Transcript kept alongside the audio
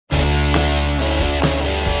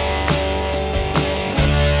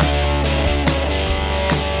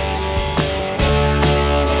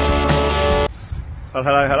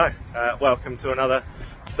Well, hello. Welcome to another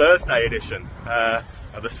Thursday edition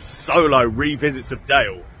of the solo revisits of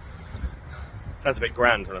Dale. Sounds a bit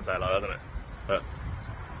grand when I say hello, doesn't it? But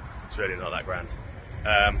it's really not that grand.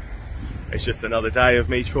 It's just another day of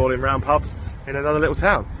me trawling around pubs in another little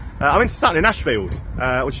town. I'm in Sutton In Ashfield,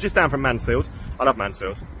 which is just down from Mansfield. I love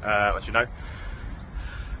Mansfield, as you know.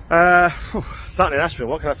 Sutton In Ashfield,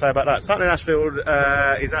 what can I say about that? Sutton In Ashfield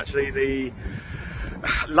is actually the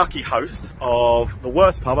lucky host of the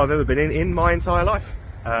worst pub I've ever been in my entire life.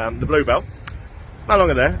 The Bluebell. It's no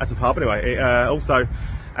longer there as a pub anyway. It also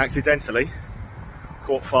accidentally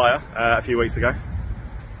caught fire a few weeks ago.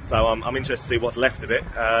 So I'm interested to see what's left of it.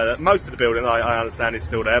 Most of the building I understand is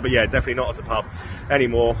still there, but yeah, definitely not as a pub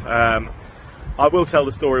anymore. I will tell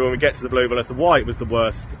the story when we get to the Bluebell as to why it was the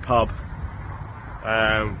worst pub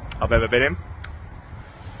I've ever been in.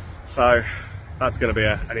 So that's going to be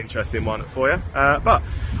an interesting one for you. But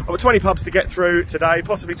I've got 20 pubs to get through today,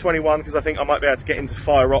 possibly 21, because I think I might be able to get into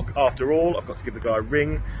Firerock after all. I've got to give the guy a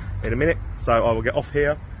ring in a minute, so I will get off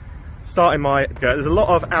here. Starting my, there's a lot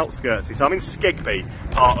of outskirtsy, so I'm in Skegby,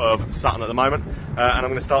 part of Sutton at the moment, and I'm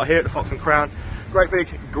going to start here at the Fox and Crown. Great big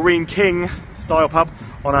Green King style pub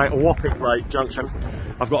on a whopping great junction.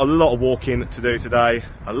 I've got a lot of walking to do today,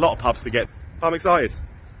 a lot of pubs to get. I'm excited.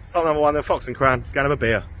 Start number one, then Fox and Crown, just going to have a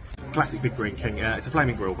beer. Classic Big Green King, it's a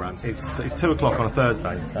Flaming Grill brand. It's 2 o'clock on a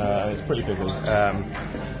Thursday, and it's pretty busy.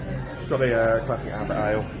 Got the classic amber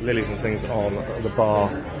ale, lilies and things on the bar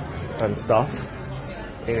and stuff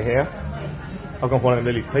in here. I've gone for one of the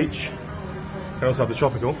Lily's Peach. I also have the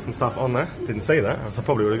tropical and stuff on there. Didn't see that, so I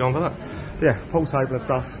probably would have gone for that. But yeah, pool table and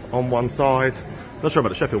stuff on one side. Not sure about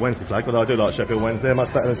the Sheffield Wednesday flag, but I do like Sheffield Wednesday,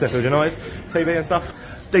 much better than Sheffield United. TV and stuff.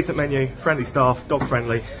 Decent menu, friendly staff, dog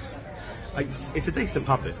friendly. It's a decent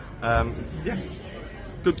pub, this. Yeah,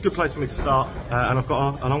 good place for me to start, and I've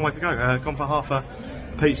got a long way to go. Gone for half a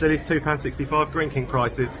peach lilies, £2.65, Green King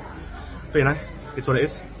prices. But you know, it's what it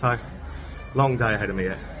is. So, long day ahead of me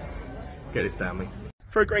yet. Get this down me.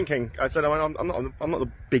 For a Green King, I said I'm not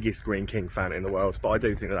the biggest Green King fan in the world, but I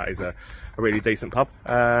do think that is a really decent pub.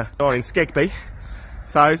 I'm in Skegby,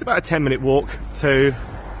 so it's about a 10-minute walk to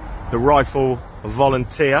the Rifle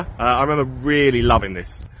Volunteer. I remember really loving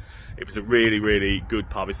this. It was a really good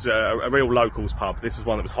pub. It's a real locals pub. This was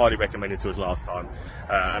one that was highly recommended to us last time,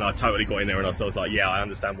 and I totally got in there and I was like, yeah, I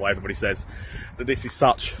understand why everybody says that this is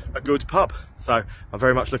such a good pub. So I'm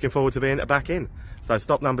very much looking forward to being back in. So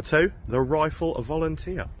stop number 2, the Rifle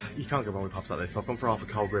Volunteer. You can't go wrong with pubs like this. I've gone for half a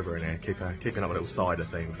Cold River in here, keeping up a little cider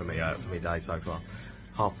theme for me day so far.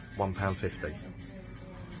 Half £1.50.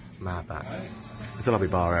 Mad that. It's a lovely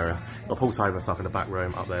bar area. Got pool table and stuff in the back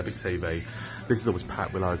room, up there, big TV. This is always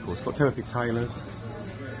packed with locals. Got Timothy Taylor's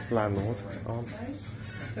landlord on.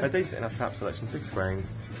 A decent enough tap selection, big screens.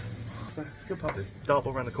 It's a good pub, this.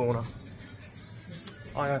 Dartboard around the corner.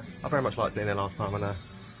 I very much liked it in there last time, and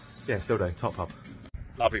yeah, still do. Top pub.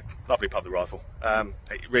 Lovely pub, the Rifle.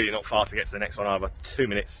 Really not far to get to the next one either. 2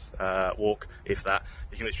 minutes walk, if that.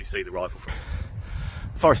 You can literally see the Rifle from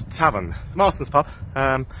Forest Tavern. It's Marston's pub.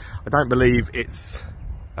 I don't believe it's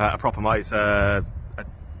a proper mate. It's a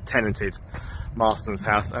tenanted Marston's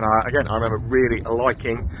house, and I remember really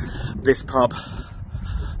liking this pub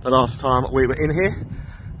the last time we were in here.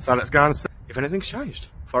 So let's go and see if anything's changed.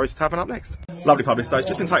 Forest Tavern up next. Lovely pub this, so it's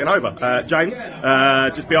just been taken over. James,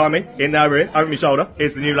 just behind me, in there over my shoulder,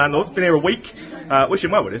 is the new landlord. Been here a week. Wish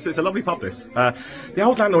him well with this. It's a lovely pub, this. The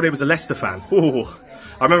old landlord here was a Leicester fan. Ooh.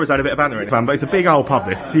 I remember it's had a bit of banter in it, but it's a big old pub,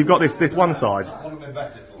 this. So you've got this one side on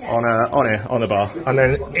the bar, and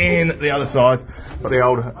then in the other side, got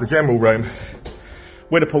the general room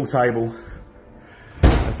with a pool table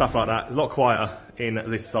and stuff like that. It's a lot quieter in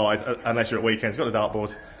this side, unless you're at weekends. Got the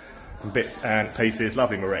dartboard and bits and pieces.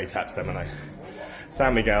 Lovely Moretti taps, them, aren't they?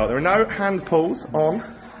 San Miguel. There are no hand pools on,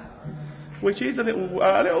 which is a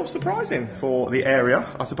little surprising for the area,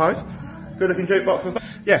 I suppose. Good looking jukebox and stuff.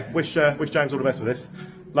 Yeah, wish James all the best with this.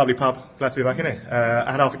 Lovely pub, glad to be back in here. I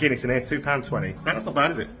had half a Guinness in here, £2.20. That's not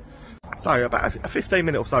bad, is it? So, about a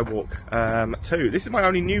 15-minute or so walk to, this is my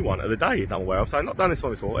only new one of the day that I'm aware of, so I've not done this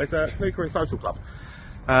one before. It's a snooker and social club.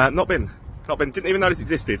 Not been, didn't even know this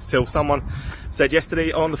existed till someone said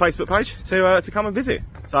yesterday on the Facebook page to come and visit.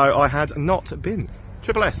 So I had not been.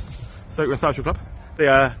 Triple S, snooker and social club.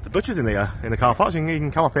 The butcher's in the car park, you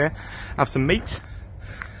can come up here, have some meat.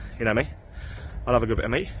 You know me, I love a good bit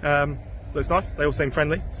of meat. Looks nice, they all seem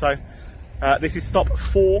friendly. So this is stop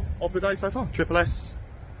 4 of the day so far. Triple S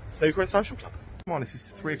Snooker and Social Club. Come on, this is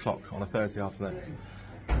 3 o'clock on a Thursday afternoon.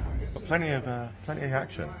 Got plenty of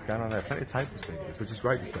action going on there, plenty of table speakers, which is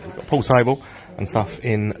great to see. We've got pool table and stuff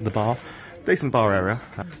in the bar. Decent bar area.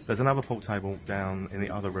 There's another pool table down in the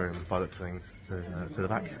other room by the things to the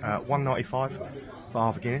back. £1.95 for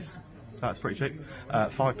half a Guinness. So that's pretty cheap.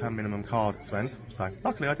 £5 minimum card spend. So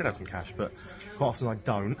luckily I did have some cash, but quite often I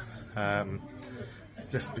don't.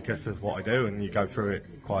 Just because of what I do, and you go through it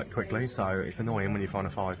quite quickly. So it's annoying when you find a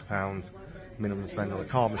 £5 minimum spend on a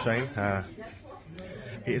card machine.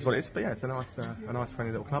 It is what it is, but yeah, it's a nice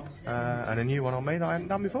friendly little club, and a new one on me that I haven't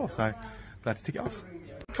done before, so glad to tick it off.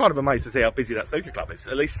 I'm kind of amazed to see how busy that snooker club is.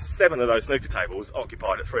 At least 7 of those snooker tables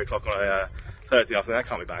occupied at 3 o'clock on a Thursday afternoon. That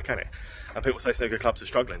can't be bad, can it? And people say snooker clubs are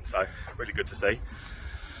struggling, so really good to see.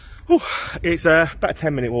 Whew. It's about a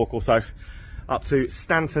 10-minute walk or so up to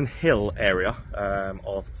Stanton Hill area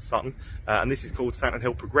of Sutton, and this is called Stanton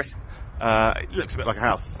Hill Progressive. It looks a bit like a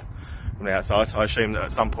house from the outside, so I assume that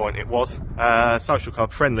at some point it was. Social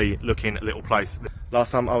club, friendly looking little place.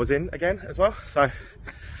 Last time I was in again as well, so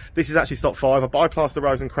this is actually stop 5. I bypassed the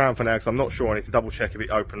Rose and Crown for now because I'm not sure. I need to double check if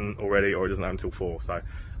it's open already or it doesn't open until 4, so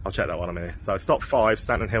I'll check that one in a minute. So stop 5,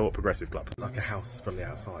 Stanton Hill Progressive Club. Like a house from the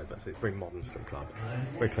outside, but it's very modern for the club.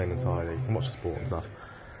 Very clean and tidy. You can watch the sport and stuff.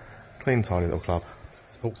 Clean, tiny little club.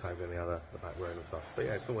 There's a pool table in the back room and stuff. But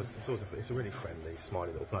yeah, it's a really friendly,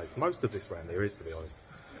 smiley little place. Most of this round here is, to be honest.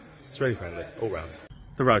 It's really friendly, all round.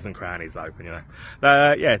 The Rose and Crown is open, you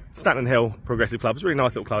know. Yeah, Stanton Hill Progressive Club. It's a really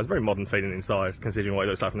nice little club. It's very modern feeling inside, considering what it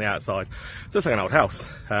looks like from the outside. It's just like an old house.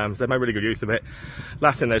 So they've made really good use of it.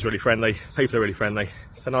 Last in there's really friendly. People are really friendly.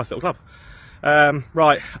 It's a nice little club.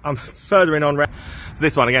 Right, I'm furthering on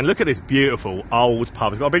this one again. Look at this beautiful old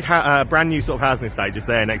pub. It's got a big brand new sort of housing estate just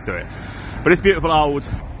there next to it. But this beautiful old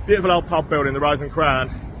pub building, the Rose and Crown,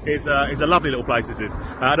 is a lovely little place. This is.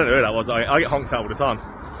 I don't know who that was. I get honked out all the time.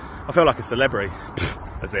 I feel like a celebrity,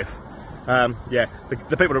 as if. Yeah,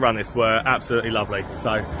 the people that run this were absolutely lovely.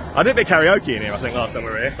 So I did a bit of karaoke in here, I think, last time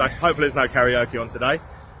we were here. So hopefully there's no karaoke on today.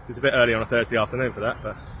 It's a bit early on a Thursday afternoon for that,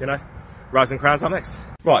 but you know, Rose and Crown's up next.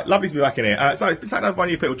 Right, lovely to be back in here. So it's been taken over by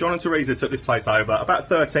new people. John and Teresa took this place over about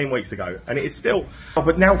 13 weeks ago, and it is still,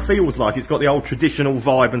 but now feels like it's got the old traditional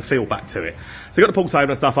vibe and feel back to it. So you've got the pool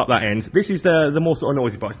table and stuff up that end. This is the more sort of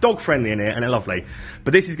noisy part. It's dog friendly in here, and they're lovely.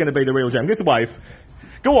 But this is going to be the real gem. Give us a wave.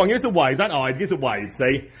 Go on, give us a wave. Don't hide, give us a wave,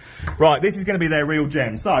 see? Right, this is going to be their real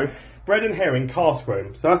gem. So, bread and herring cask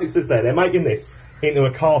room. So as it says there, they're making this into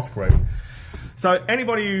a cask room. So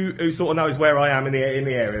anybody who sort of knows where I am in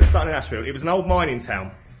the area, Sutton In Ashfield, it was an old mining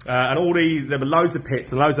town. And there were loads of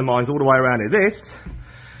pits and loads of mines all the way around here. This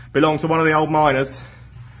belongs to one of the old miners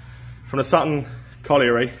from the Sutton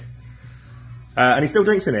colliery. And he still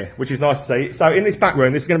drinks in here, which is nice to see. So in this back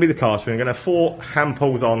room, this is going to be the cask room. We're going to have 4 hand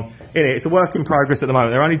pulls on in it. It's a work in progress at the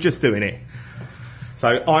moment. They're only just doing it. So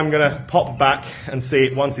I'm going to pop back and see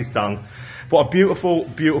it once it's done. What a beautiful,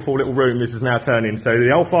 beautiful little room this has now turned into.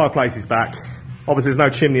 The old fireplace is back. Obviously, there's no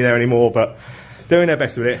chimney there anymore, but doing their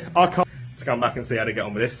best with it. I can't wait to come back and see how they get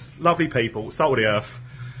on with this. Lovely people, salt of the earth.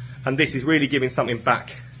 And this is really giving something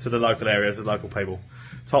back to the local areas, the local people.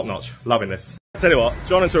 Top notch. Loving this. Tell you what,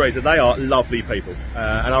 John and Teresa, they are lovely people.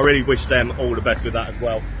 And I really wish them all the best with that as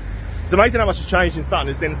well. It's amazing how much has changed in Sutton.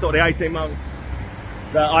 It's been sort of the 18 months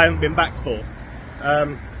that I haven't been back for.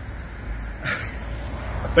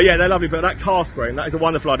 But yeah, they're lovely. But that cask room, that is a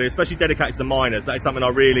wonderful idea, especially dedicated to the miners. That is something I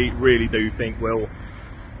really, really do think will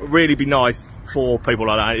really be nice for people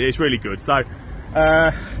like that. It's really good. So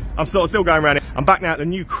I'm sort of still going around it. I'm back now at the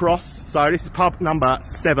New Cross. So this is pub number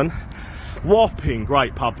 7. Whopping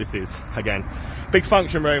great pub this is. Again, big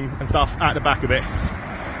function room and stuff at the back of it.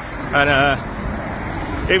 And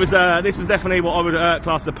this was definitely what I would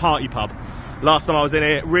class as a party pub. Last time I was in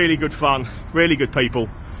here, really good fun, really good people.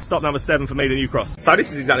 Stop number 7 for me, the New Cross. So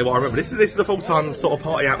this is exactly what I remember. This is a full-time sort of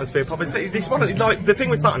party atmosphere pub. This one, like the thing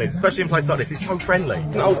with Sutton is, especially in places like this, it's so friendly.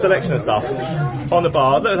 An old selection of stuff on the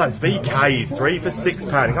bar. Look at those VKs, 3 for £6. You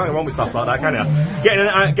can't go wrong with stuff like that, can you?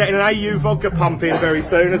 Getting an AU vodka pump in very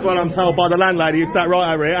soon, as well. I'm told by the landlady who sat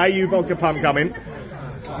right over here. AU vodka pump coming,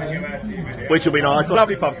 which will be nice.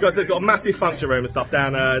 Lovely pub. It's got a massive function room and stuff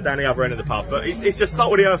down the other end of the pub. But it's just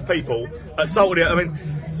salt of the earth people. Salt of the earth. I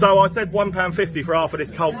mean. So I said £1.50 for half of this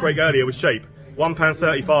Cold Creek earlier was cheap.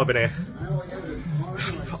 £1.35 in here.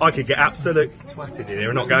 I could get absolute twatted in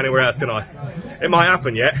here and not go anywhere else, can I? It might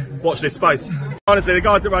happen yet. Watch this space. Honestly, the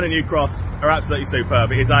guys that run a New Cross are absolutely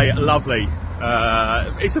superb. It is a lovely,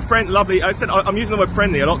 it's a lovely, I said I'm using the word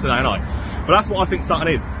friendly a lot today, aren't I? But that's what I think Sutton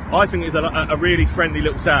is. I think it's a really friendly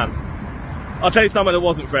little town. I'll tell you something that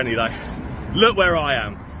wasn't friendly though. Look where I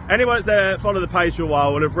am. Anyone that's followed the page for a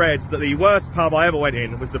while will have read that the worst pub I ever went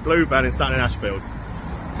in was the Bluebell in Sutton In Ashfield.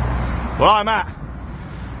 Well, I'm at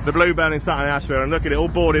the Bluebell in Sutton In Ashfield and look at it all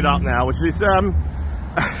boarded up now, which is, I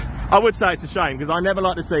I would say it's a shame, because I never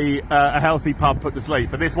like to see a healthy pub put to sleep,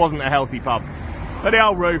 but this wasn't a healthy pub. But the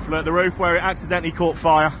old roof, look, the roof where it accidentally caught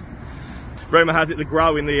fire. Rumour has it the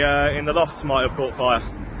grow in the loft might have caught fire.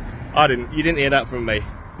 You didn't hear that from me.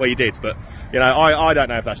 Well, you did, but you know, I don't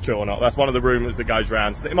know if that's true or not. That's one of the rumours that goes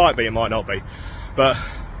around. So it might be, it might not be. But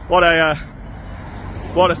what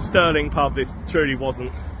a sterling pub this truly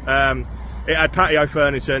wasn't. It had patio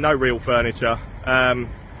furniture, no real furniture.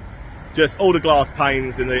 Just all the glass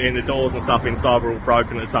panes in the doors and stuff inside were all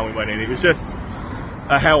broken at the time we went in. It was just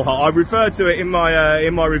a hellhole. I referred to it in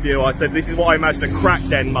my review. I said this is what I imagine a crack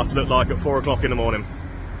den must look like at 4 o'clock in the morning.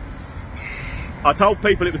 I told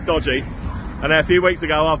people it was dodgy, and then a few weeks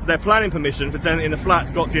ago, after their planning permission for tenanting the flats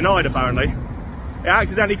got denied apparently, it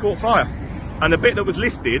accidentally caught fire. And the bit that was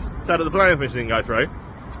listed, so that the planning permission didn't go through,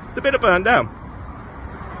 the bit that burned down.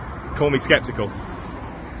 Call me sceptical.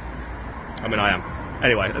 I mean, I am.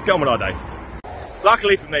 Anyway, let's get on with our day.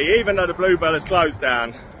 Luckily for me, even though the Bluebell has closed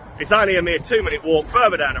down, it's only a mere 2-minute walk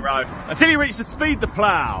further down the road until you reach the Speed the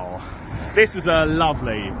Plough. This was a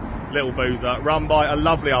lovely little boozer run by a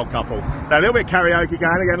lovely old couple. Now, a little bit of karaoke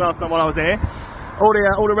going again last time while I was here. All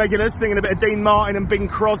the regulars singing a bit of Dean Martin and Bing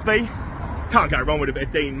Crosby. Can't go wrong with a bit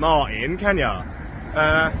of Dean Martin, can ya?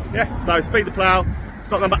 Yeah, so Speed the Plough,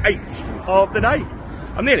 stop number 8 of the day.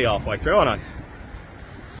 I'm nearly halfway through, aren't I?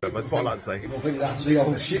 That's what I like to see. I think that's the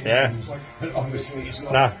old shit. Yeah. Obviously it's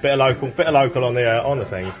not. Nah, bit of local on the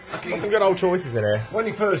things. Got some good old choices in here. When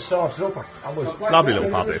he first started up, I was... Lovely little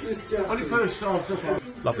pub this. When he first started up...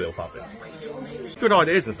 Lovely little pub this. Good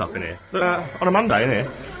ideas and stuff in here. Look, on a Monday, in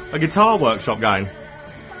here, a guitar workshop going.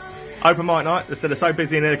 Open mic night, so they're so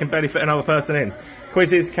busy in here they can barely fit another person in.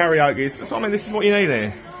 Quizzes, karaoke's, that's what I mean, this is what you need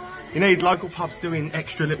here. You need local pubs doing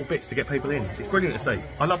extra little bits to get people in. It's brilliant to see.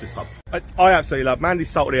 I love this pub. I absolutely love Mandy's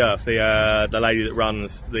Salt of the Earth, the lady that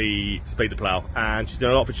runs the Speed the Plough, and she's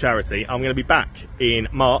doing a lot for charity. I'm going to be back in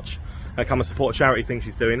March and come and support a charity thing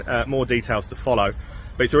she's doing. More details to follow,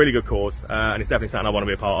 but it's a really good cause, and it's definitely something I want to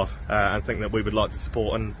be a part of, and think that we would like to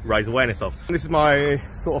support and raise awareness of. And this is my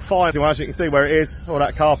sort of fire, as you can see where it is, all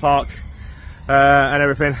that car park and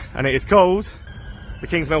everything, and it is called the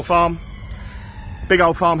Kingsmill Farm. Big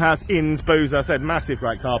old farmhouse inns boozer. I said massive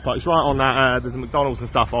great car park. It's right on that. There's a McDonald's and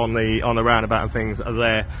stuff on the roundabout and things are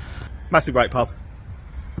there. Massive great pub.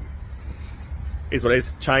 Is what it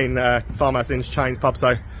is. Chain farmhouse inns, chains pub.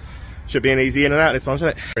 So should be an easy in and out this one,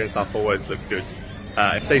 shouldn't it? Bringing stuff forwards looks good.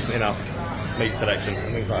 It's decent enough meat selection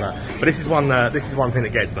and things like that. But this is one thing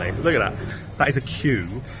that gets me. Look at that. That is a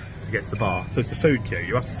queue to get to the bar. So it's the food queue.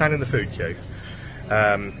 You have to stand in the food queue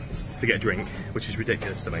to get a drink, which is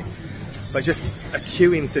ridiculous to me. But just a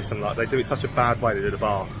queuing system, like they do it such a bad way, they do the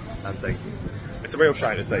bar and things. It's a real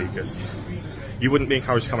shame to see, because you wouldn't be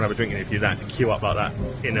encouraged to come and have a drink if you had to queue up like that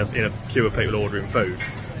in a queue of people ordering food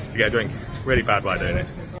to get a drink. Really bad way of doing it.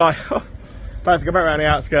 Right, about to go back around the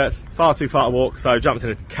outskirts, far too far to walk, so jumped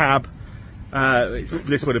in a cab.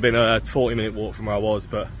 This would have been a 40-minute walk from where I was,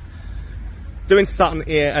 but doing Sutton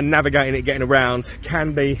here and navigating it, getting around,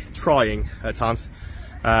 can be trying at times.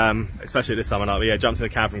 Especially this time of night. But yeah, jumped in a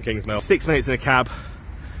cab from Kingsmill. 6 minutes in a cab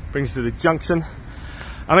brings you to the junction.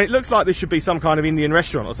 I mean, it looks like this should be some kind of Indian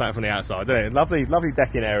restaurant or something from the outside, doesn't it? Lovely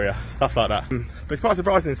decking area, stuff like that. But it's quite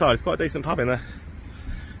surprising inside. It's quite a decent pub in there.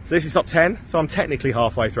 So this is top 10, so I'm technically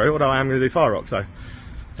halfway through, although I am going to do Firerock, so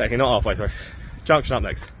technically not halfway through. Junction up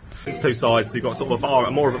next. It's two sides, so you've got sort of a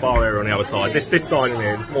bar, more of a bar area on the other side. This side in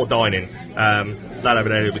here, it's more dining. That over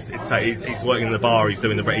there, he's working in the bar, he's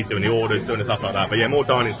doing the orders, doing the stuff like that. But yeah, more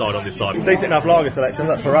dining side on this side. Decent enough lager selection.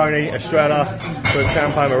 That's Peroni, Estrella,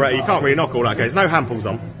 Champagne, Moretti. You can't really knock all that. There's no Hamples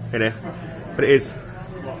on in here, but it is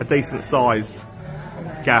a decent sized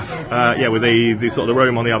gaff. Yeah, with the sort of the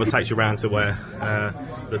room on the other takes you around to where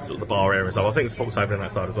the sort of the bar area is. So I think there's a pool table on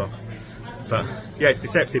that side as well. But yeah, it's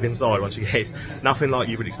deceptive inside once you get it. Nothing like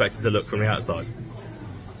you would expect it to look from the outside.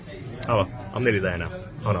 Oh well, I'm nearly there now.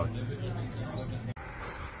 Oh no.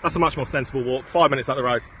 That's a much more sensible walk. 5 minutes up the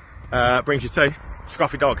road. Brings you to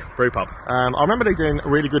Scruffy Dog Brew Pub. I remember they doing a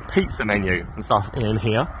really good pizza menu and stuff in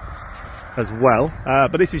here as well.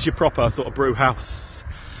 But this is your proper sort of brew house,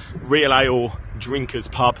 real ale drinkers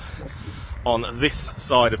pub on this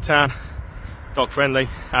side of town. Dog friendly,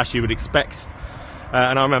 as you would expect.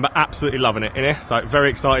 And I remember absolutely loving it in here, so very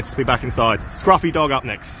excited to be back inside. Scruffy Dog up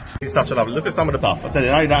next. It's such a lovely, look at some of the buff. I said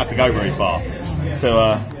I don't have to go very far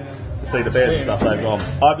to see the beers and stuff they've got.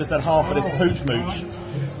 I've just had half of this Pooch Mooch,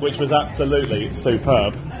 which was absolutely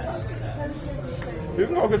superb. We've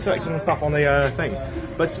got a good selection of stuff on the thing.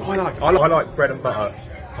 But I like bread and butter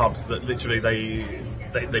pubs that literally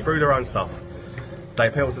they brew their own stuff. They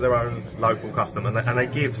appeal to their own local customer, and they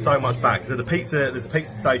give so much back. So there's a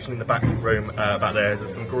pizza station in the back room back there.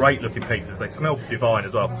 There's some great looking pizzas. They smell divine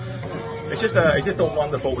as well. It's just a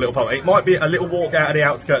wonderful little pub. It might be a little walk out of the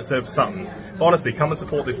outskirts of Sutton. But honestly, come and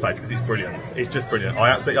support this place because it's brilliant. It's just brilliant.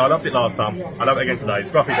 I loved it last time. I love it again today.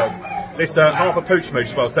 Scruffy dog. This half a pooch mooch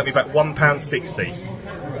as well sent me back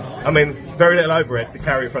 £1.60. I mean, very little overheads to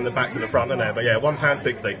carry it from the back to the front, isn't there? But yeah,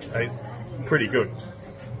 £1.60, and it's pretty good.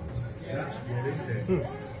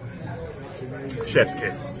 Chef's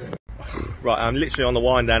kiss. Right, I'm literally on the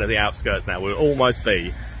wind down at the outskirts now. We'll almost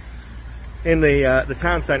be in the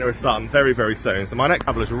town centre of Sutton very, very soon. So my next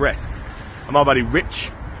traveller's rest. And my buddy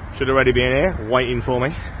Rich should already be in here waiting for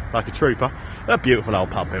me like a trooper. A beautiful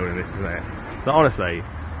old pub building, this, isn't it? But honestly,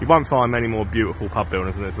 you won't find many more beautiful pub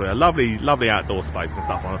buildings than this. A lovely, lovely outdoor space and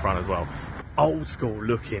stuff on the front as well. Old school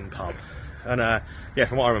looking pub. And yeah,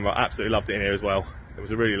 from what I remember, I absolutely loved it in here as well. It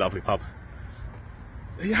was a really lovely pub.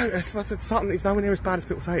 You know, Sutton is nowhere near as bad as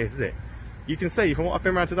people say it is it? You can see from what I've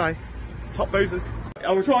been around today, top boozers.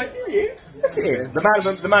 I was right, here he is. Look at him.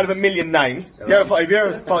 The man of a million names. If you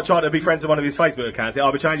ever tried to be friends with one of his Facebook accounts, I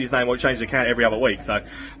would change his name or change the account every other week, so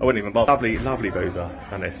I wouldn't even bother. Lovely, lovely boozer,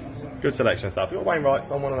 and this. Good selection of stuff. You've got Wainwright's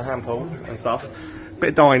on one of the hand pulls and stuff. Bit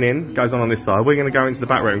of dining goes on this side. We're going to go into the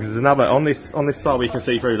back room because there's another, on this side we can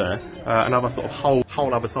see through there, another sort of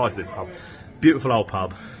whole other side of this pub. Beautiful old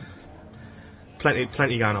pub.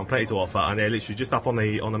 Plenty going on, plenty to offer, and they're literally just up on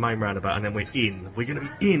the main roundabout, and then we're going to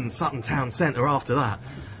be in Sutton Town Centre after that.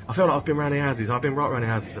 I feel like I've been around the houses. I've been right around the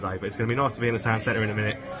houses today, but it's going to be nice to be in the town centre in a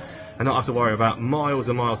minute and not have to worry about miles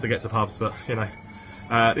and miles to get to pubs. But you know,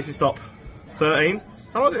 this is stop 13.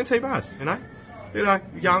 I'm not doing too bad, you know,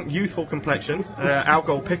 young, youthful complexion.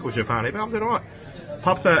 Alcohol pickles you apparently, but I'm doing all right.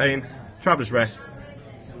 Pub 13, Traveller's Rest.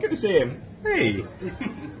 Good to see him. Hey.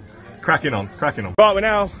 Cracking on. Right, we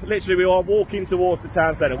are walking towards the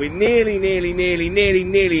town centre. We're nearly in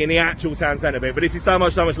the actual town centre bit, but this is so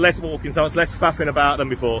much less walking, so much less faffing about than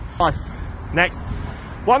before. Next.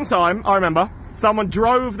 One time, I remember, someone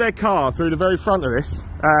drove their car through the very front of this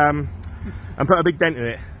and put a big dent in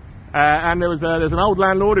it. And there's an old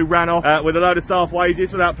landlord who ran off with a load of staff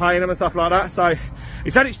wages without paying them and stuff like that. So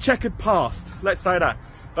he's had its checkered past, let's say that.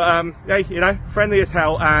 But yeah, you know, friendly as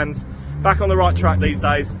hell and back on the right track these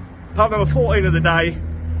days. Pub number 14 of the day,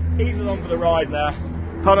 he's along for the ride now.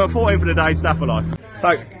 Pub number 14 for the day, staff for life.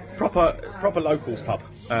 So, proper locals pub.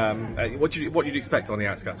 What you'd expect on the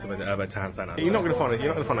outskirts of a town centre. You're not going to find the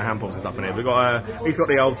handballs and stuff in here. We've got he's got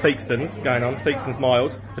the old Theakstons going on. Theakstons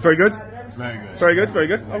mild. They're very good. Very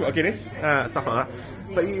good. I've got a Guinness, stuff like that.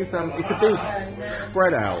 But it's a big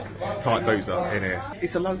spread out type boozer in here.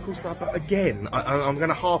 It's a locals pub, but again, I'm going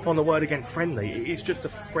to harp on the word again, friendly. It's just a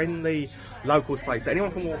friendly locals place that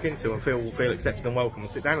anyone can walk into and feel accepted and welcome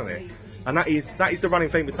and sit down on it. And that is the running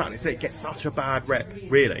theme with Sutton. It gets such a bad rep,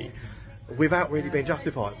 really, without really being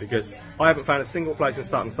justified, because I haven't found a single place in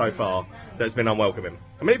Sutton so far that's been unwelcoming.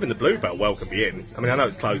 I mean, even the Bluebell welcomed me in. I mean, I know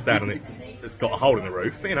it's closed down and it's got a hole in the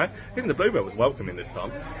roof, but you know, even the Bluebell was welcoming this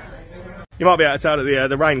time. You might be able to tell that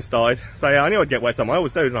the rain started. So yeah, I knew I'd get wet somewhere. I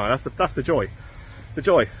always do, don't I? That's the joy. The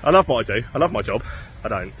joy. I love what I do. I love my job. I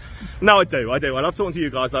don't. No, I do. I love talking to you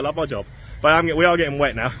guys. I love my job. But we are getting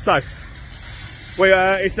wet now. So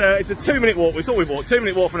it's a 2-minute walk. It's all we walk.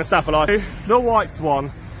 2-minute walk from the Staff of Life. The White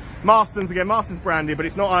Swan. Marston's again. Marston's brandy, but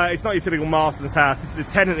it's not your typical Marston's house. This is a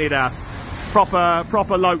tenanted house.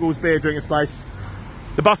 Proper locals beer drinking place.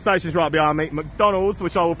 The bus station's right behind me. McDonald's,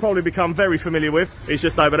 which I will probably become very familiar with, is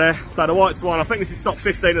just over there. So the White Swan, I think this is stop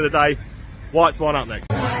 15 of the day. White Swan up next.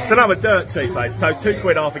 It's another dirt cheap place. So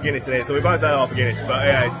 £2 half a Guinness in here. So we both had half a Guinness. But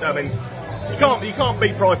yeah, I mean, you can't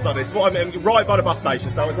beat price like this. What I mean, right by the bus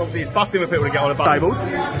station. So it's busting with people to get on the bus tables.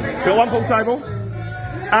 Got one pool table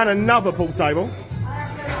and another pool table.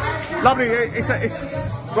 Lovely. It's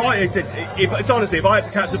honestly, if I had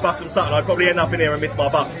to catch the bus from Sutton, I'd probably end up in here and miss my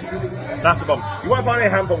bus. That's the problem. You won't find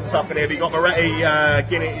any handballs and stuff in here, but you've got Moretti,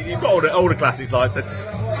 Guinea, you've got all the classics, like I said.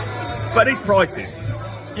 But these prices,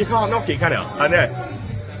 you can't knock it, can you? And yeah,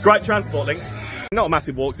 great transport links. Not a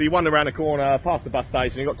massive walk, so you wander around the corner, past the bus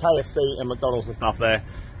station, you've got KFC and McDonald's and stuff there.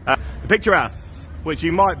 The Picture House, which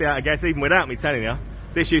you might be able to guess, even without me telling you,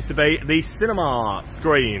 this used to be the cinema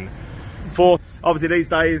screen for... Obviously these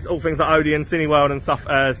days, all things like Odeon, Cineworld and stuff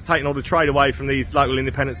has taken all the trade away from these local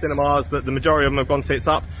independent cinemas. That the majority of them have gone tits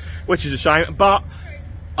up, which is a shame. But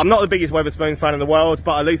I'm not the biggest Wetherspoons fan in the world,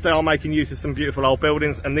 but at least they are making use of some beautiful old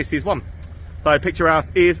buildings, and this is one. So Picture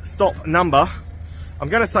House is stop number, I'm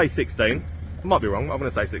going to say 16. I might be wrong, I'm going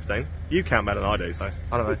to say 16. You count better than I do, so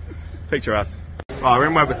I don't know. Picture House. Right, we're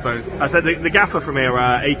in Wetherspoons. I said the gaffer from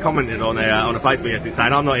here, he commented on the Facebook yesterday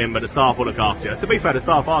saying, I'm not in, but the staff will look after you. To be fair, the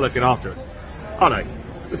staff are looking after us. Aren't they?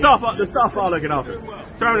 The staff are looking after us. So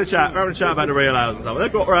we're having a chat about the real ales and stuff.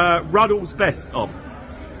 They've got Ruddle's Best on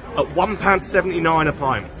at £1.79 a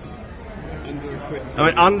pint. I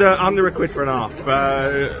mean, under a quid for an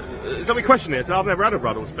half. So we question it. So I've never had a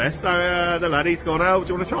Ruddle's Best. So the laddie's gone, oh, do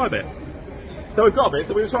you want to try a bit? So we've got a bit,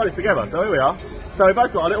 so we're going to try this together. So here we are. So we've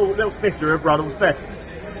both got a little snifter of Ruddle's Best.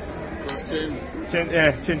 Chin,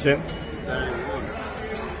 yeah, chin.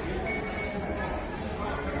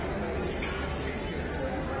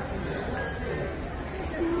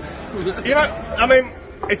 You know, I mean,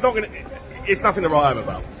 it's nothing to write home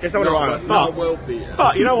about. It's nothing to write home about.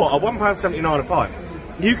 But you know what? At £1.79 a pint,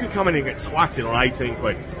 you could come in and get twatted on 18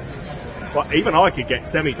 quid. Even I could get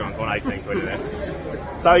semi-drunk on 18 quid in there.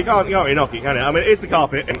 So you can't really knock it, can you? I mean, it's the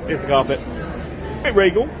carpet. A bit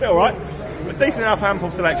regal, bit alright. But decent enough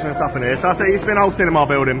ample selection and stuff in here. So I say it's been an old cinema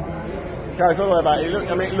building. Goes all the way back.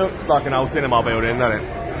 It looks like an old cinema building, doesn't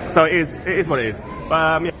it? So it is what it is.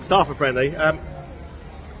 But yeah, staff are friendly.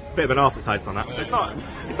 Bit of an aftertaste on that. It's not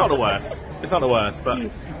the worst. It's not the worst, but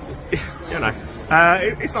you know,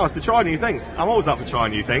 it's nice to try new things. I'm always up for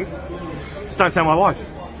trying new things. Just don't tell my wife.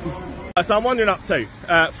 So I'm wandering up to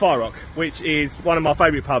Firerock, which is one of my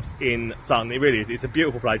favourite pubs in Sutton. It really is. It's a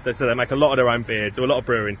beautiful place. They make a lot of their own beer, do a lot of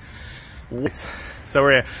brewing. So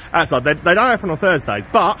we're here outside. They don't open on Thursdays,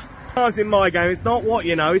 but as in my game, it's not what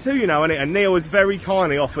you know, it's who you know, isn't it? And Neil has very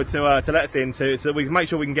kindly offered to let us in so we can make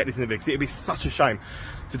sure we can get this in the because it'd be such a shame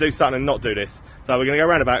to do something and not do this. So we're going to go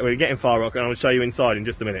round about, we're going to get in Firerock and I'll show you inside in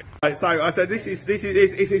just a minute. So I said this is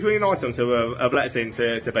really nice of them to have let us in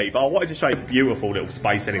to be, but I wanted to show you a beautiful little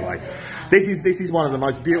space anyway. This is one of the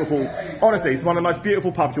most beautiful, honestly, it's one of the most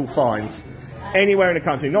beautiful pubs you'll find anywhere in the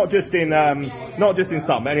country, not just in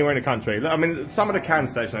Sutton, but anywhere in the country. I mean, some of the can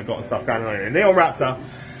stations they've got and stuff going on here. Neil Raptor,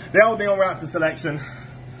 the old Neil Raptor selection.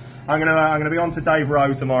 I'm gonna be on to Dave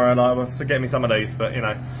Rowe tomorrow, like, to get me some of these, but you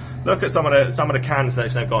know. Look at some of the can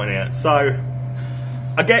selection they've got in here. So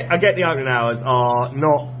I get the opening hours are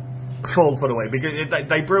not full for the week because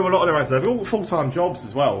they brew a lot of their own stuff. They've all full-time jobs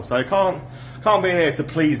as well, so they can't be in here to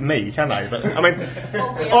please me, can they? But I mean,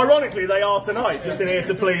 ironically, they are tonight, just in here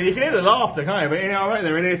to please. You can hear the laughter, can't you? But you know, right,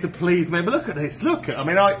 they're in here to please me. But look at this. Look at. I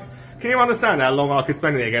mean, can you understand how long I could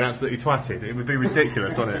spend in here getting absolutely twatted? It would be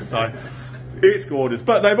ridiculous, wouldn't it? So it's gorgeous.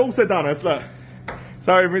 But they've also done us look.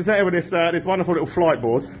 So we're presented with this wonderful little flight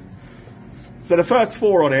board. So the first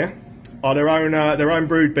 4 on here are their own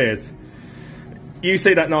brewed beers. You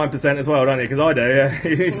see that 9% as well, don't you? Because I do, yeah.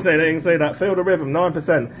 You can see that. Feel the rhythm,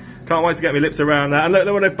 9%. Can't wait to get my lips around that. And look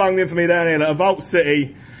what they've bunged in for me down here. Look, a Vault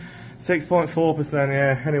City, 6.4%,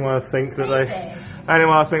 yeah. Anyone I think that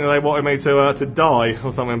they wanted me to die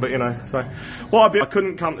or something, but you know. So I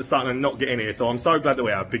couldn't come to Sutton and not get in here, so I'm so glad that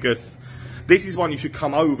we have, because this is one you should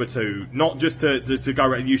come over to, not just to go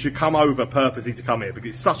around. You should come over purposely to come here because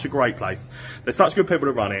it's such a great place. There's such good people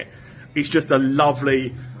that run it. It's just a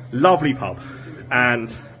lovely, lovely pub.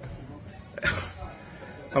 And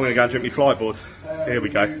I'm going to go and drink my flight board. Here we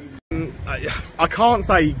go. I can't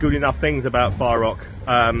say good enough things about Firerock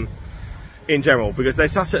in general because they're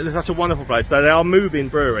such a wonderful place. So they are moving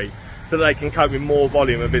brewery so that they can cope with more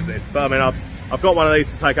volume of business. But I mean, I've got one of these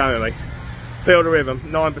to take home with me. Feel the rhythm,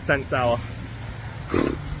 9% sour.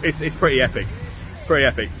 It's pretty epic, pretty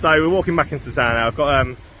epic. So we're walking back into the town now. I've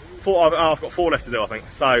got 4 left to do, I think.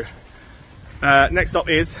 So next stop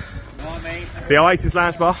is the Oasis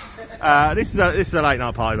Lounge Bar. This is a late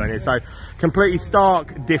night party venue, so completely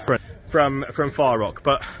stark different from Firerock,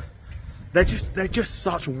 but they're just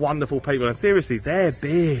such wonderful people, and seriously, their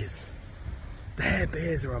beers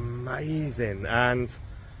are amazing, and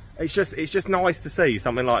it's just nice to see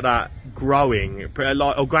something like that growing,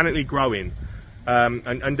 like organically growing,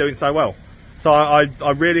 and doing so well. So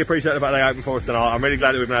I really appreciate the fact they opened for us tonight. I'm really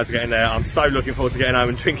glad that we've been able to get in there. I'm so looking forward to getting home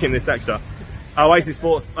and drinking this extra. Oasis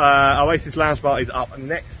Lounge Bar is up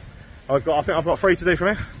next. I think I've got 3 to do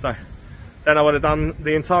from here, so then I would have done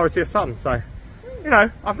the entirety of Sutton. So, you know,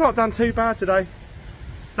 I've not done too bad today.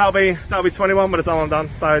 That'll be 21 by the time I'm done.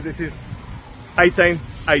 So this is 18.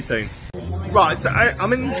 Right, so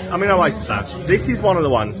I'm in Oasis Lounge. This is one of the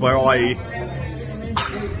ones where I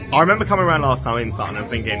remember coming around last time in Sutton and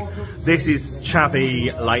thinking, this is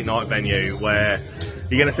chappy late night venue where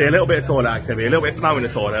you're going to see a little bit of toilet activity, a little bit of snow in the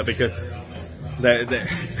toilet, because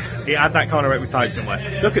it had that kind of reputation where,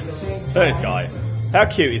 look at this guy, how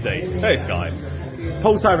cute is he? This guy,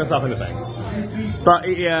 pulls over and stuff in the face. But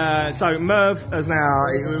so Merv has now,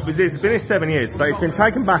 it's been here 7 years, but it's been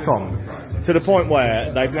taken back on to the point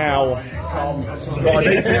where they've now got a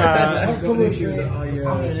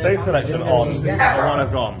decent selection on what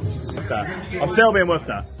I've gone. I'm still being with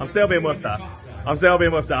that. I'm still being with that. I'm still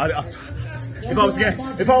being with that. If I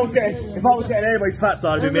was getting anybody's fat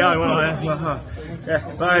side, it'd be my own, wouldn't I?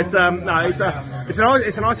 Yeah, but it's no,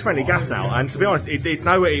 it's a nice friendly gaff now, and to be honest, it feels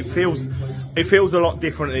a lot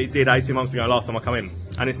different than it did 18 months ago last time I come in,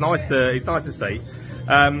 and it's nice to see.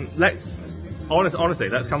 Honestly,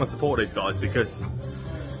 let's come and support these guys, because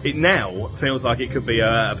it now feels like it could be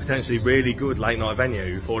a potentially really good late night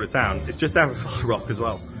venue for the town. It's just down at Firerock as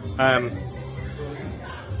well.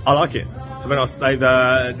 I like it. To be honest,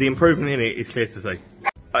 the improvement in it is clear to see.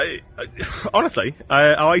 Honestly,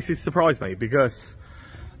 Oasis surprised me, because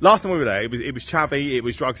last time we were there, it was chavvy, it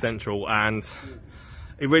was drug central, and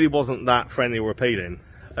it really wasn't that friendly or appealing.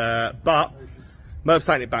 But Merv's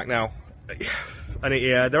taking it back now, and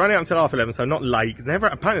they're only up until 11:30, so not late.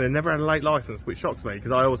 Apparently, they never had a late license, which shocks me,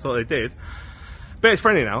 because I always thought they did. But it's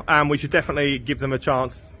friendly now, and we should definitely give them a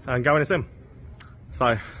chance and go in a sim.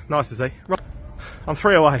 So nice to see. Right. I'm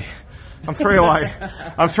 3 away. I'm 3 away.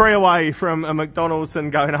 I'm 3 away from a McDonald's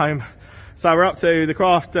and going home. So we're up to the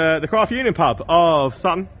Craft Union pub of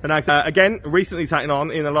Sutton in Ashfield. Again, recently taken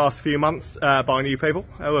on in the last few months by new people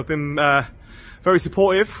who have been very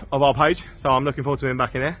supportive of our page. So I'm looking forward to being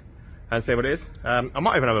back in here and see what it is. I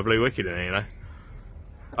might even have a blue wicked in here, you know.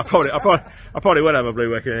 I probably would have a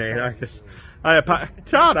blue wicked in here, you know. Just,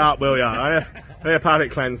 shut up, will ya? I need a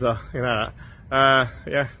palate cleanser, you know that.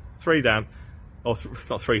 Yeah, 3 down. Or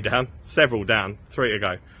not 3 down, several down, 3 to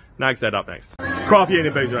go. Nag's Head up next. Craft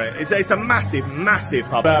Union booze, right? It's a massive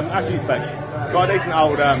pub. Actually, got a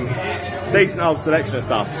decent old selection of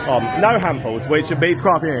stuff. No handfuls, which beats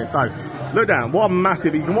Craft Union. So look down, what a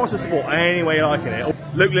massive. You can watch the sport any way you like in it.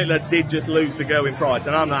 Luke Littler did just lose the girl in price,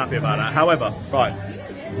 and I'm not happy about that. However, right.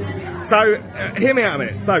 So hear me out a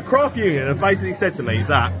minute. So Craft Union have basically said to me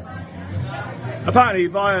that apparently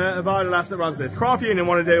via the lass that runs this, Craft Union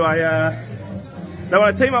want to do they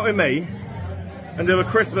want to team up with me and do a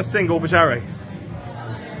Christmas single for charity.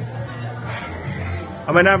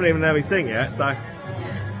 I mean, I haven't even let me sing yet, so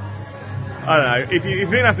I don't know. If you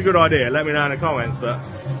think that's a good idea, let me know in the comments. But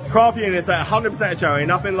Craft Union is at 100% of charity,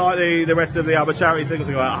 nothing like the rest of the other charity singles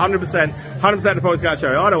we go out. 100% of the products go to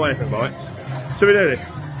charity. I don't want anything about it. Should we do this?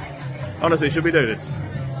 Honestly, should we do this?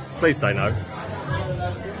 Please say no.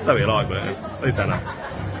 Say what you like, but please say no.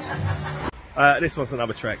 This one's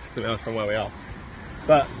another trek, to be honest, from where we are.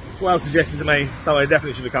 But well suggested to me, something I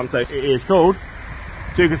definitely should have come to. It is called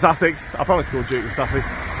Duke of Sussex. I promise it's called Duke of Sussex.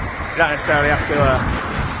 You don't necessarily have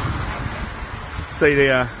to see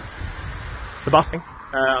the busing.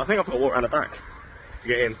 I think I've got to walk around the back to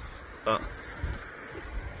get in. But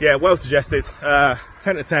yeah, well suggested.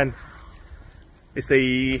 10 to 10. It's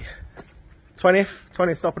the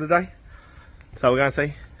 20th stop of the day. So we're going to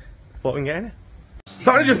see what we can get in here.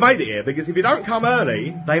 So I just made it here because if you don't come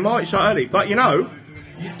early, they might shut early. But you know,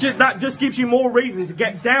 that just gives you more reason to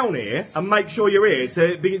get down here and make sure you're here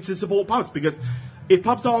to support pubs. Because if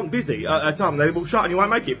pubs aren't busy at a time, they will shut and you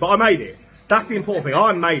won't make it. But I made it. That's the important thing.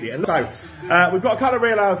 I made it. And so we've got a couple of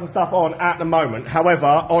real hours and stuff on at the moment. However,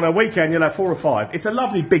 on a weekend you'll have 4 or 5. It's a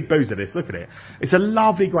lovely big boozer. This. Look at it. It's a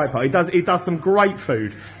lovely great pub. It does some great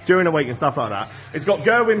food during the week and stuff like that. It's got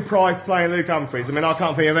Gerwyn Price playing Luke Humphries. I mean, I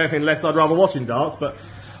can't think of anything less I'd rather watching darts, but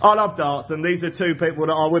I love darts, and these are 2 people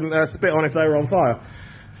that I wouldn't spit on if they were on fire.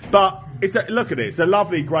 But look at it. It's a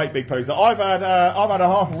lovely, great big boozer. I've had a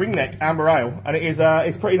half ring neck amber ale, and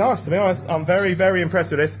it's pretty nice, to be honest. I'm very, very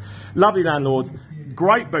impressed with this. Lovely landlords,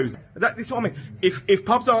 great booze. This is what I mean. If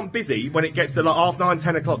pubs aren't busy when it gets to like 9:30,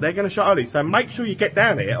 10 o'clock, they're going to shut early. So make sure you get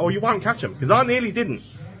down here, or you won't catch them. Because I nearly didn't,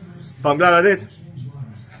 but I'm glad I did.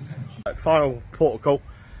 Final port of call,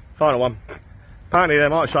 final one. Apparently they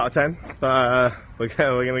might shut at 10, but we're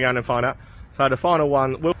going to go and find out. So the final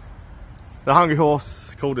one will the hungry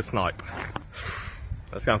horse called a snipe.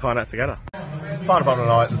 Let's go and find out together. Final bottom of the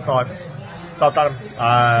night, the snipe. So I've done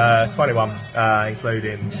 21,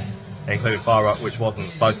 including Firerock, which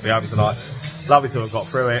wasn't supposed to be open tonight. Lovely to have got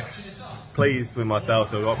through it. Pleased with myself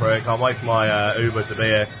to have got through it. Can't wait for my Uber to be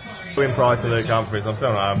here. Win Price and Luke Humphries. I'm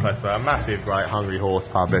still not impressed with a massive, great hungry horse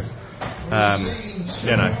pub. This,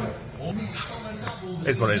 you know,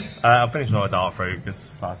 it's what it is. I'm finishing all the dart through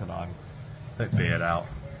because, like I said, I'm a bit beard out.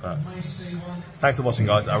 But thanks for watching,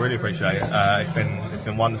 guys. I really appreciate it. It's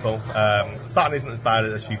been wonderful. Sutton isn't as bad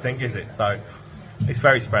as you think, is it? So it's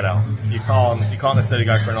very spread out. You can't necessarily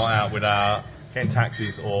go for a night out without getting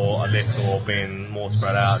taxis or a lift or being more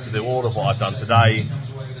spread out. To do all of what I've done today.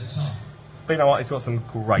 But you know what? It's got some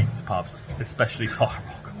great pubs, especially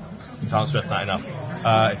Firerock. Can't stress that enough.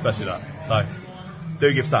 Especially that. So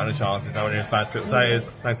do give Sutton a chance. It's nowhere near as bad as people say it is.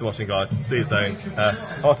 Thanks for watching, guys. See you soon.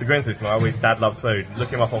 Off to Grimsby tomorrow with Dad Loves Food. Look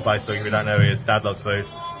him up on Facebook if you don't know who he is. Dad Loves Food.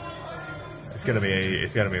 It's gonna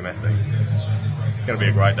be messy. It's gonna be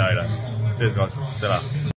a great day though. Cheers, guys. See you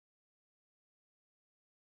later.